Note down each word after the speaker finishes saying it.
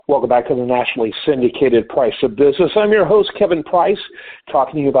Welcome back to the nationally syndicated Price of Business. I'm your host, Kevin Price,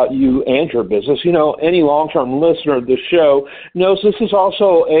 talking to you about you and your business. You know, any long-term listener of the show knows this is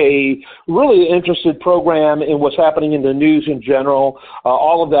also a really interested program in what's happening in the news in general.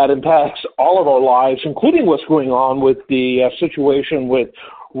 All of that impacts all of our lives, including what's going on with the situation with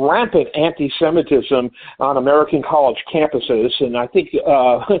rampant anti-Semitism on American college campuses. And I think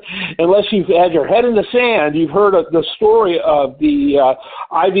unless you've had your head in the sand, you've heard of the story of the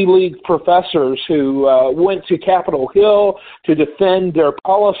Ivy League professors who went to Capitol Hill to defend their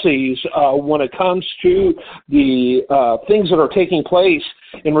policies when it comes to the things that are taking place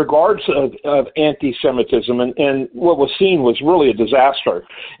in regards of anti-Semitism. And what was seen was really a disaster.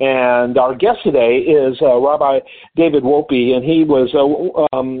 And our guest today is Rabbi David Wolpe, and he was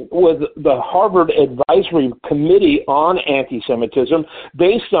with the Harvard Advisory Committee on Anti-Semitism.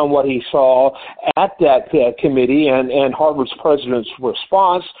 Based on what he saw at that committee and Harvard's president's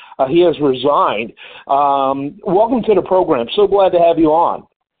response, he has resigned. Welcome to the program. So glad to have you on.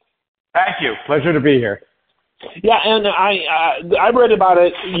 Thank you. Pleasure to be here. Yeah, and I read about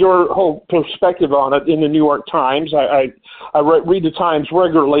it, your whole perspective on it in the New York Times. I read the Times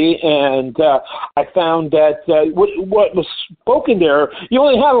regularly, and I found that what was spoken there, you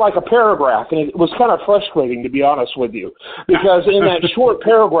only had like a paragraph, and it was kind of frustrating, to be honest with you, because in that short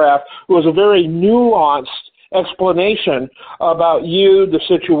paragraph was a very nuanced explanation about you, the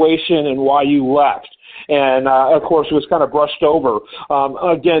situation, and why you left. And, of course, it was kind of brushed over,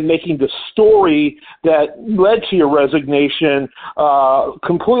 again, making the story that led to your resignation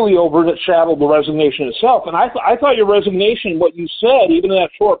completely overshadowed the resignation itself. And I thought your resignation, what you said, even in that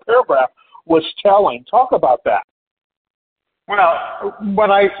short paragraph, was telling. Talk about that. Well,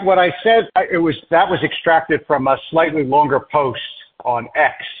 what I said, that was extracted from a slightly longer post on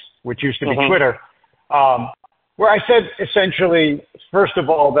X, which used to be Twitter, where I said essentially, first of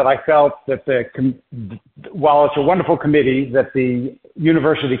all, that I felt that while it's a wonderful committee, that the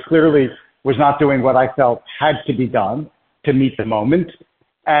university clearly was not doing what I felt had to be done to meet the moment,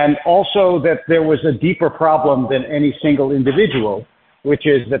 and also that there was a deeper problem than any single individual, which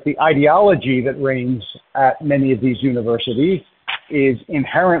is that the ideology that reigns at many of these universities is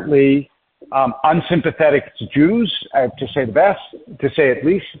inherently unsympathetic to Jews, to say at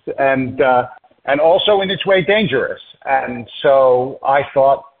least, and also in its way dangerous. And so I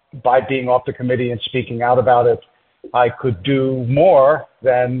thought by being off the committee and speaking out about it, I could do more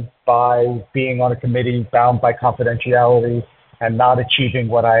than by being on a committee bound by confidentiality and not achieving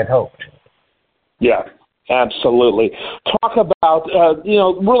what I had hoped. Yeah, absolutely. Talk about,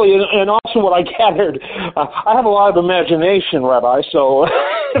 really, and also what I gathered, I have a lot of imagination, Rabbi, so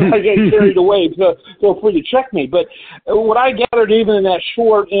I get carried away. Feel free to check me. But what I gathered even in that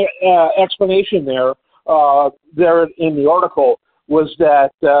short explanation there in the article was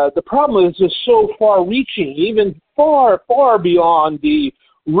that the problem is just so far-reaching, even far, far beyond the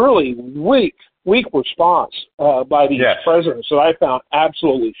really weak response by these presidents that I found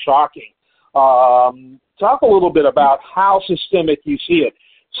absolutely shocking. Talk a little bit about how systemic you see it,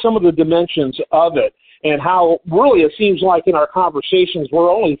 some of the dimensions of it, and how really it seems like in our conversations we're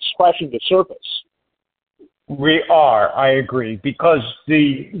only scratching the surface. We are, I agree, because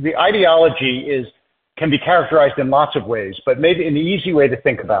the ideology can be characterized in lots of ways, but maybe an easy way to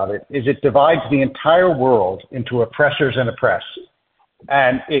think about it is it divides the entire world into oppressors and oppressed.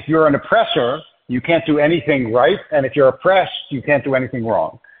 And if you're an oppressor, you can't do anything right, and if you're oppressed, you can't do anything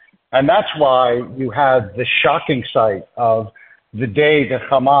wrong. And that's why you had the shocking sight of the day that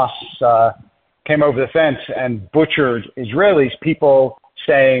Hamas came over the fence and butchered Israelis, people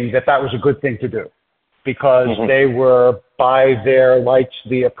saying that was a good thing to do because they were, by their lights,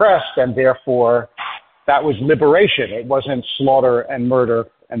 the oppressed, and therefore that was liberation. It wasn't slaughter and murder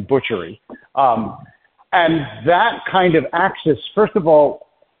and butchery. And that kind of axis, first of all,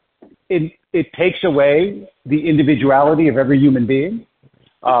 it takes away the individuality of every human being.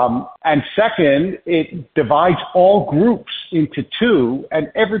 And second, it divides all groups into two,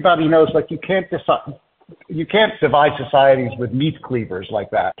 and everybody knows, like, you can't divide societies with meat cleavers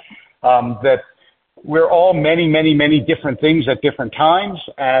like that. That we're all many, many, many different things at different times,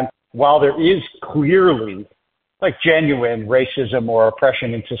 and while there is clearly, like, genuine racism or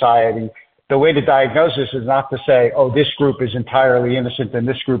oppression in society, the way to diagnose this is not to say, oh, this group is entirely innocent and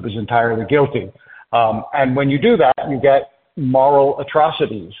this group is entirely guilty. And when you do that, you get moral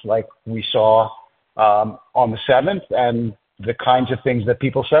atrocities like we saw on the 7th and the kinds of things that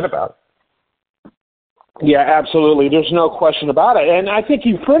people said about it. Yeah, absolutely. There's no question about it. And I think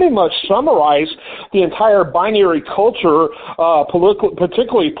you pretty much summarized the entire binary culture,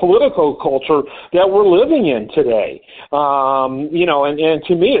 particularly political culture that we're living in today. And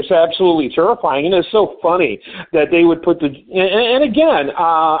to me, it's absolutely terrifying. And it's so funny that they would put and again,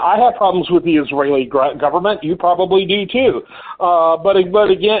 I have problems with the Israeli government. You probably do too. But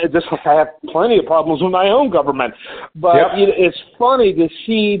again, I have plenty of problems with my own government. But Yep. It's funny to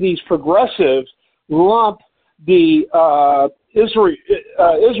see these progressives lump the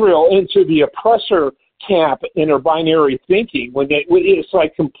Israel into the oppressor camp in their binary thinking when it's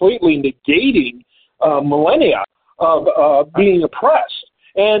like completely negating millennia of being oppressed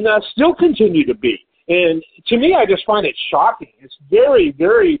and still continue to be. And to me, I just find it shocking. It's very,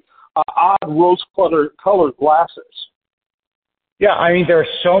 very odd rose-colored glasses. Yeah, I mean, there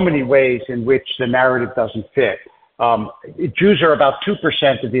are so many ways in which the narrative doesn't fit. Jews are about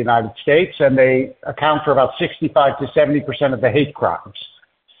 2% of the United States, and they account for about 65 to 70% of the hate crimes.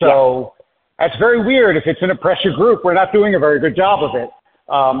 So That's very weird. If it's an oppressor group, we're not doing a very good job of it.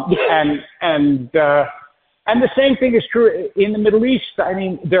 And the same thing is true in the Middle East. I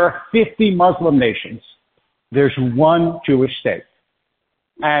mean, there are 50 Muslim nations. There's one Jewish state.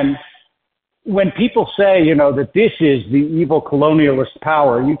 And when people say, you know, that this is the evil colonialist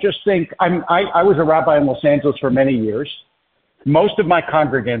power, you just think, I was a rabbi in Los Angeles for many years. Most of my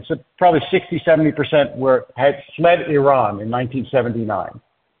congregants, probably 60, 70% had fled Iran in 1979.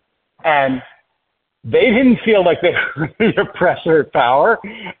 And they didn't feel like they were the oppressor power.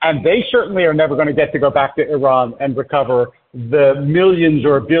 And they certainly are never going to get to go back to Iran and recover the millions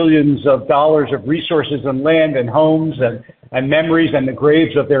or billions of dollars of resources and land and homes and memories and the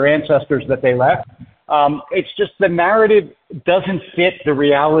graves of their ancestors that they left. It's just the narrative doesn't fit the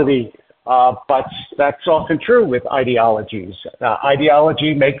reality, but that's often true with ideologies.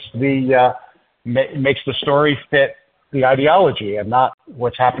 Ideology makes the story fit the ideology and not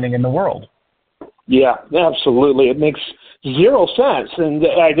what's happening in the world. Yeah, absolutely. It makes zero sense. And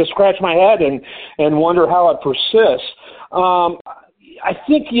I just scratch my head and wonder how it persists. I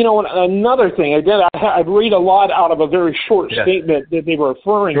think, you know, another thing, again, I read a lot out of a very short statement that they were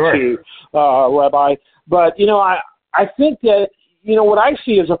referring to, Rabbi. But, you know, I think that, you know, what I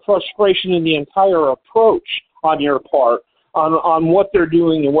see is a frustration in the entire approach on your part on what they're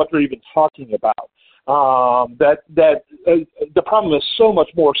doing and what they're even talking about. The problem is so much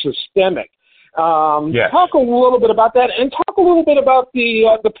more systemic. Talk a little bit about that, and talk a little bit about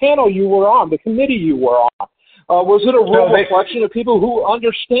the panel you were on, the committee you were on. Was it a real reflection of people who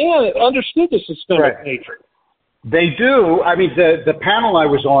understood the systemic nature? They do. I mean, the panel I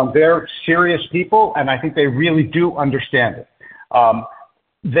was on, they're serious people, and I think they really do understand it.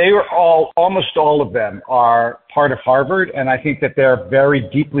 They are almost all of them are part of Harvard, and I think that they're very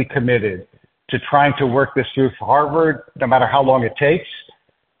deeply committed to trying to work this through for Harvard, no matter how long it takes.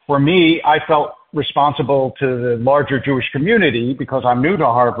 For me, I felt responsible to the larger Jewish community because I'm new to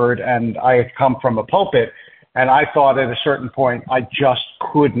Harvard and I had come from a pulpit. And I thought at a certain point, I just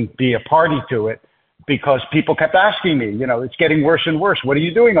couldn't be a party to it because people kept asking me, you know, it's getting worse and worse. What are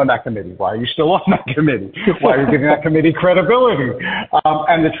you doing on that committee? Why are you still on that committee? Why are you giving that committee credibility?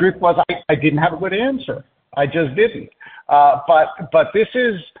 And the truth was I didn't have a good answer. I just didn't. But this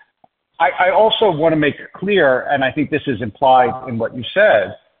is, I also want to make it clear, and I think this is implied in what you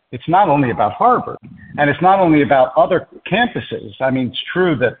said, it's not only about Harvard, and it's not only about other campuses. I mean, it's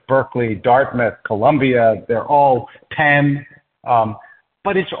true that Berkeley, Dartmouth, Columbia, they're all Penn,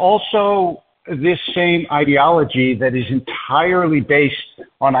 but it's also this same ideology that is entirely based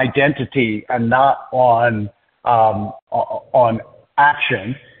on identity and not on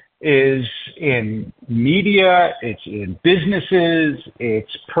action, is in media, it's in businesses,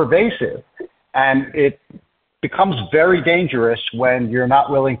 it's pervasive, and it becomes very dangerous when you're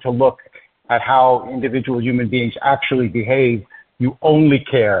not willing to look at how individual human beings actually behave. You only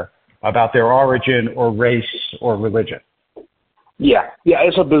care about their origin or race or religion. Yeah,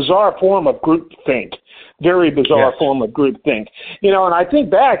 it's a bizarre form of groupthink. Very bizarre form of groupthink. You know, and I think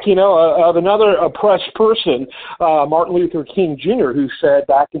back, you know, of another oppressed person, Martin Luther King Jr., who said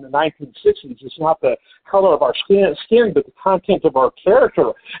back in the 1960s, it's not the color of our skin, but the content of our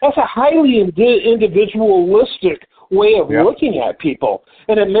character. That's a highly individualistic way of looking at people,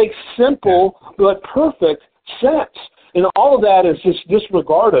 and it makes simple but perfect sense. And all of that is just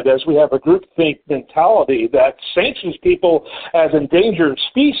disregarded as we have a groupthink mentality that sanctions people as endangered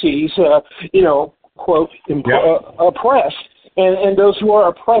species, you know, quote, oppressed, and those who are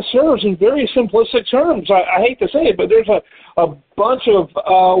oppressors in very simplistic terms. I hate to say it, but there's a bunch of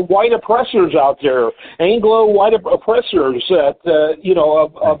white oppressors out there, Anglo-white oppressors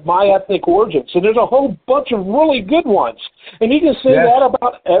of my ethnic origins. And there's a whole bunch of really good ones. And you can say that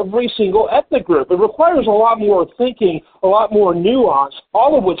about every single ethnic group. It requires a lot more thinking, a lot more nuance,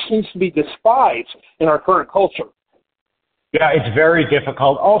 all of which seems to be despised in our current culture. Yeah, it's very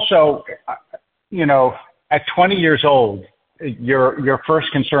difficult. Also, at 20 years old, your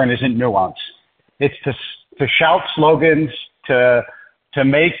first concern isn't nuance. It's to shout slogans, to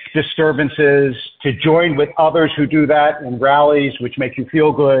make disturbances, to join with others who do that in rallies, which make you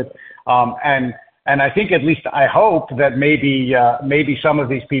feel good. And I think, at least I hope, that maybe some of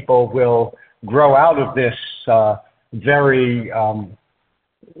these people will grow out of this very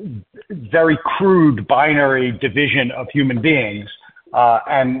crude binary division of human beings,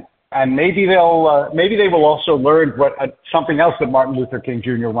 and maybe they will also learn something else that Martin Luther King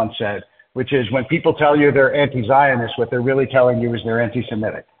Jr. once said, which is, when people tell you they're anti-Zionist, what they're really telling you is they're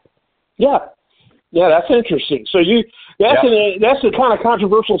anti-Semitic. Yeah, that's interesting. So that's a kind of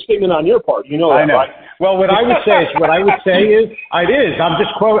controversial statement on your part. You know that, I know. Right? Well, what I would say is, I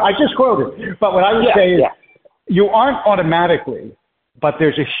just quoted. But what I would say is, you aren't automatically, but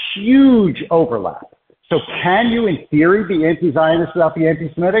there's a huge overlap. So can you, in theory, be anti-Zionist without being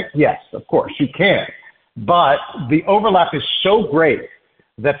anti-Semitic? Yes, of course, you can. But the overlap is so great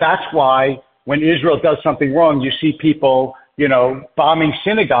that's why when Israel does something wrong, you see people, bombing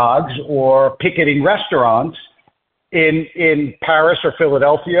synagogues or picketing restaurants in Paris or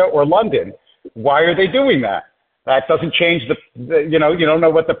Philadelphia or London. Why are they doing that? That doesn't change you don't know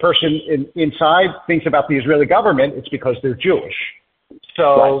what the person inside thinks about the Israeli government. It's because they're Jewish.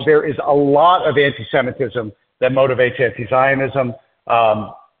 So there is a lot of anti-Semitism that motivates anti-Zionism.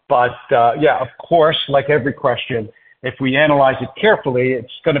 But of course, like every question, if we analyze it carefully,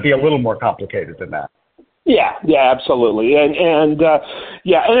 it's going to be a little more complicated than that. Yeah, absolutely. And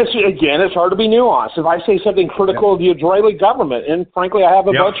it's hard to be nuanced. If I say something critical of the Israeli government, and frankly, I have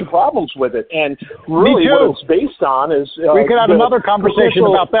a bunch of problems with it. And really what it's based on is... we could have another conversation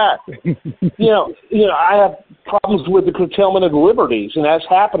about that. I have problems with the curtailment of liberties, and that's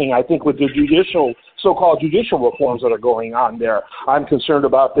happening, I think, with the so-called judicial reforms that are going on there. I'm concerned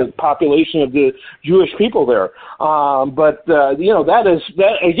about the population of the Jewish people there. That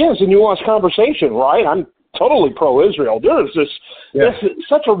again, is a nuanced conversation, right? I'm totally pro-Israel. There is this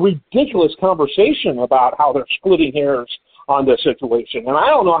such a ridiculous conversation about how they're splitting hairs on this situation. And I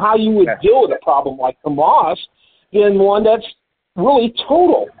don't know how you would deal with a problem like Hamas than one that's really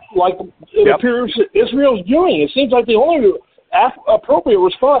total, like it appears Israel's doing. It seems like the only appropriate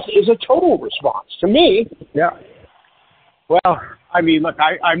response is a total response to me. Yeah. Well, I mean, look,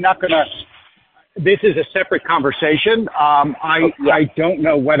 I'm not going to. This is a separate conversation. I don't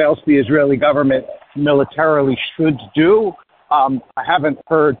know what else the Israeli government militarily should do. I haven't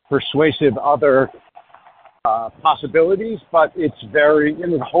heard persuasive other possibilities, but it's very,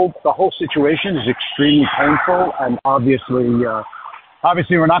 the whole situation is extremely painful, and obviously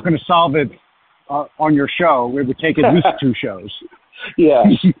we're not going to solve it on your show. It would take at least 2 shows. Yes,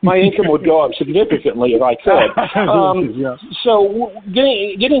 my income would go up significantly if I could. So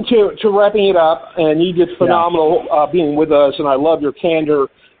getting to wrapping it up, and you did phenomenal being with us, and I love your candor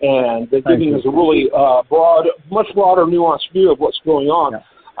and giving us a really much broader, nuanced view of what's going on. Yeah.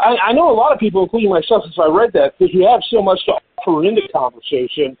 I know a lot of people, including myself, since I read that, because you have so much to offer in the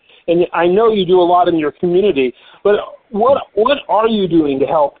conversation, and I know you do a lot in your community, but what are you doing to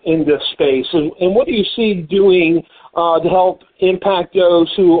help in this space, and what do you see doing to help impact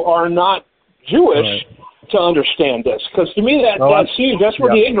those who are not Jewish to understand this? Because to me, that's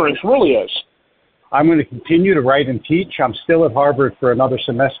where the ignorance really is. I'm going to continue to write and teach. I'm still at Harvard for another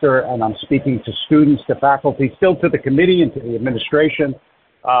semester, and I'm speaking to students, to faculty, still to the committee and to the administration.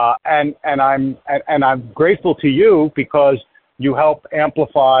 And I'm grateful to you because you help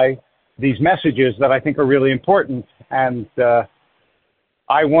amplify these messages that I think are really important. And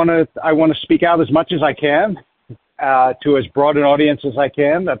I want to speak out as much as I can to as broad an audience as I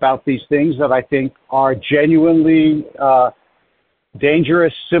can about these things that I think are genuinely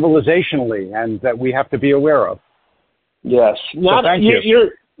dangerous civilizationally, and that we have to be aware of. Yes. Thank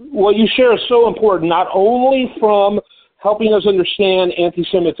you. What you share is so important, not only from helping us understand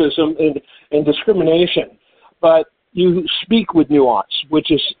anti-Semitism and discrimination, but you speak with nuance,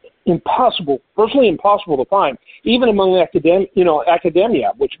 which is virtually impossible to find, even among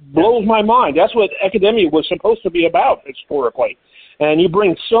academia, which blows my mind. That's what academia was supposed to be about historically. and you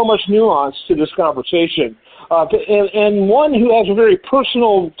bring so much nuance to this conversation. And one who has a very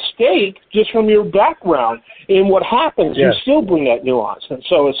personal stake just from your background in what happens, you still bring that nuance. And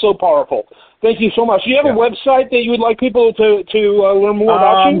so it's so powerful. Thank you so much. Do you have a website that you would like people to learn more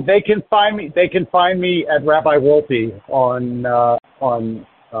about you? They can find me at Rabbi Wolpe on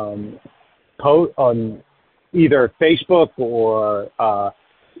either Facebook or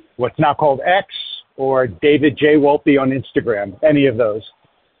what's now called X, or David J. Wolpe on Instagram, any of those.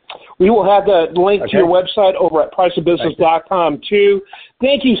 We will have the link to your website over at priceofbusiness.com too.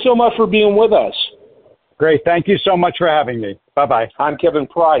 Thank you so much for being with us. Great. Thank you so much for having me. Bye-bye. I'm Kevin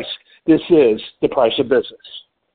Price. This is The Price of Business.